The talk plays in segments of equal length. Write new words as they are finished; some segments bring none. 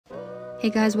Hey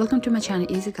guys, welcome to my channel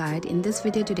Easy Guide. In this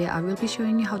video today I will be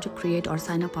showing you how to create or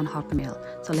sign up on Hotmail.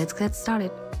 So let's get started.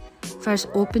 First,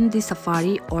 open the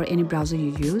Safari or any browser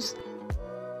you use.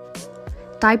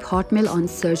 Type Hotmail on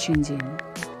search engine.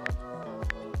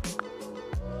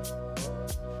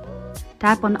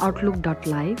 Tap on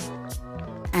outlook.live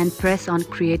and press on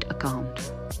create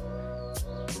account.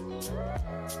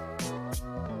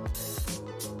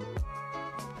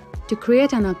 To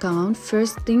create an account,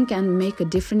 first think and make a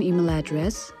different email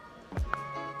address.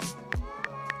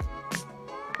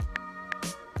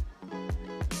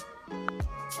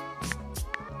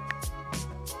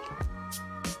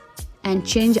 And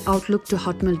change Outlook to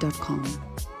hotmail.com.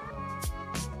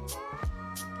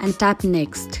 And tap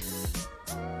next.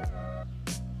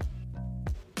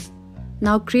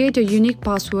 Now create a unique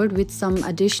password with some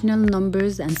additional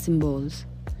numbers and symbols.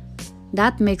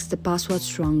 That makes the password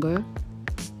stronger.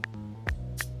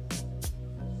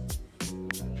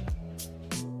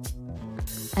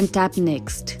 And tap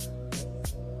next.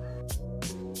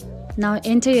 Now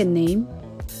enter your name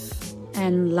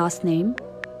and last name.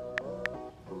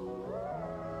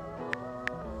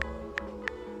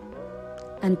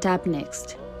 And tap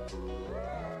next.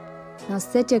 Now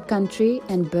set your country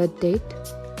and birth date.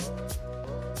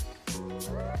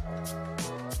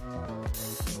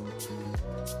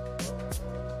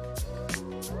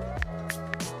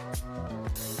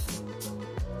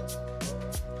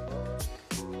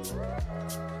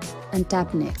 And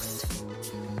tap next.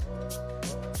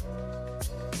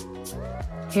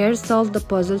 Here, solve the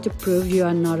puzzle to prove you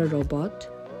are not a robot.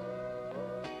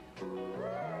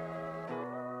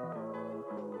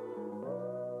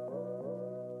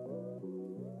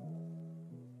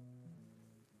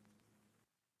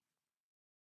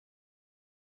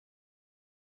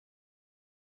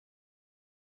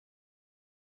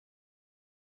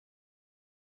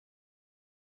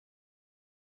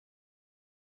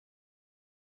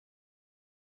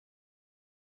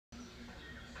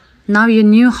 Now your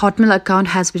new Hotmail account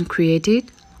has been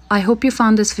created. I hope you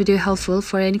found this video helpful.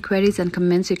 For any queries and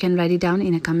comments, you can write it down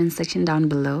in the comment section down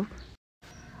below.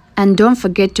 And don't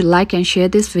forget to like and share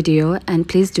this video, and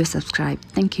please do subscribe.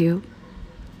 Thank you.